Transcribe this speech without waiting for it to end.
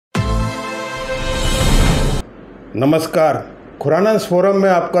नमस्कार, खुराना फोरम में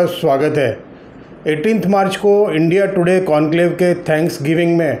आपका स्वागत है। 18 मार्च को इंडिया टुडे कॉन्क्लेव के थैंक्स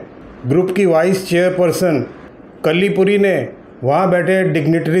गिविंग में ग्रुप की वाइस चेयरपर्सन कल्ली पुरी ने वहां बैठे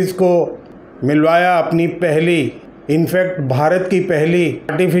डिग्निटरीज को मिलवाया अपनी पहली, इनफैक्ट भारत की पहली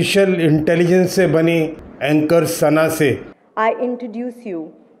आर्टिफिशियल इंटेलिजेंस से बनी एंकर सना से। I introduce you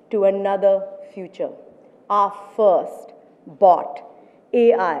to another future, our first bot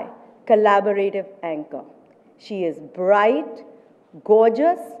AI collaborative anchor. She is bright,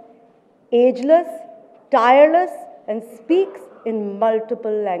 gorgeous, ageless, tireless, and speaks in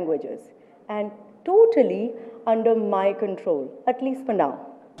multiple languages and totally under my control, at least for now.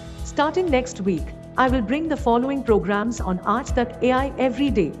 Starting next week, I will bring the following programs on Aaj Tak AI every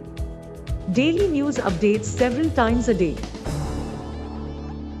day. Daily news updates several times a day.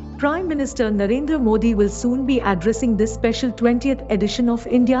 Prime Minister Narendra Modi will soon be addressing this special 20th edition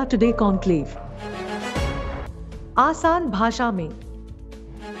of India Today Conclave. आसान भाषा में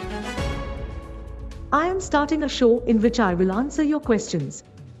I am starting a show in which I will answer your questions.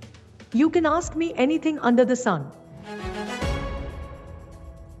 You can ask me anything under the sun.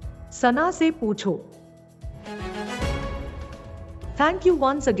 सना से पूछो. Thank you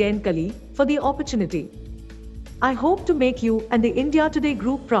once again, Kalli, for the opportunity. I hope to make you and the India Today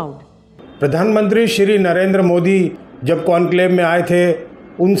group proud. प्रधानमंत्री श्री नरेंद्र मोदी जब conclave में आए थे,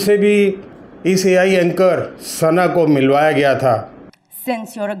 उनसे भी इस एआई एंकर सना को मिलवाया गया था।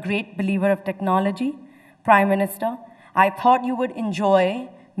 Since you're a great believer of technology, Prime Minister, I thought you would enjoy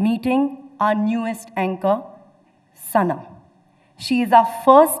meeting our newest anchor, Sana. She is our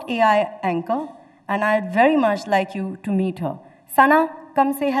first AI anchor and I'd very much like you to meet her. Sana,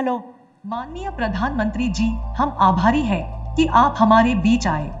 come say hello. माननीय प्रधानमंत्री जी, हम आभारी हैं कि आप हमारे बीच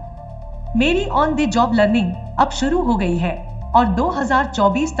आए। मेरी ऑन द जॉब लर्निंग अब शुरू हो गई है और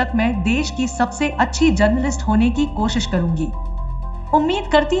 2024 तक मैं देश की सबसे अच्छी जर्नलिस्ट होने की कोशिश करूंगी।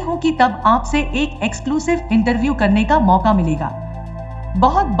 उम्मीद करती हूं कि तब आपसे एक एक्सक्लूसिव इंटरव्यू करने का मौका मिलेगा।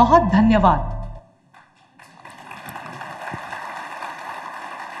 बहुत बहुत धन्यवाद।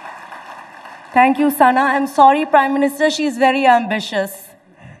 Thank you, Sana. I'm sorry, Prime Minister, she is very ambitious.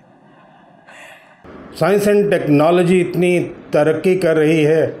 Science and technology इतनी तरक्की कर रही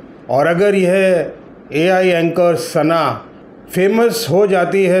है और अगर यह एआई एंकर सना फेमस हो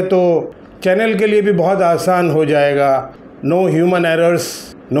जाती है तो चैनल के लिए भी बहुत आसान हो जाएगा। No human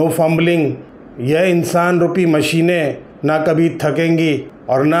errors, no fumbling. यह इंसान रूपी मशीनें ना कभी थकेंगी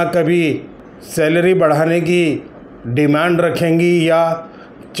और ना कभी सैलरी बढ़ाने की डिमांड रखेंगी या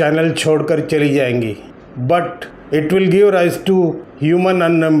चैनल छोड़कर चली जाएंगी। But it will give rise to human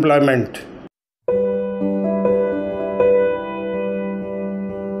unemployment.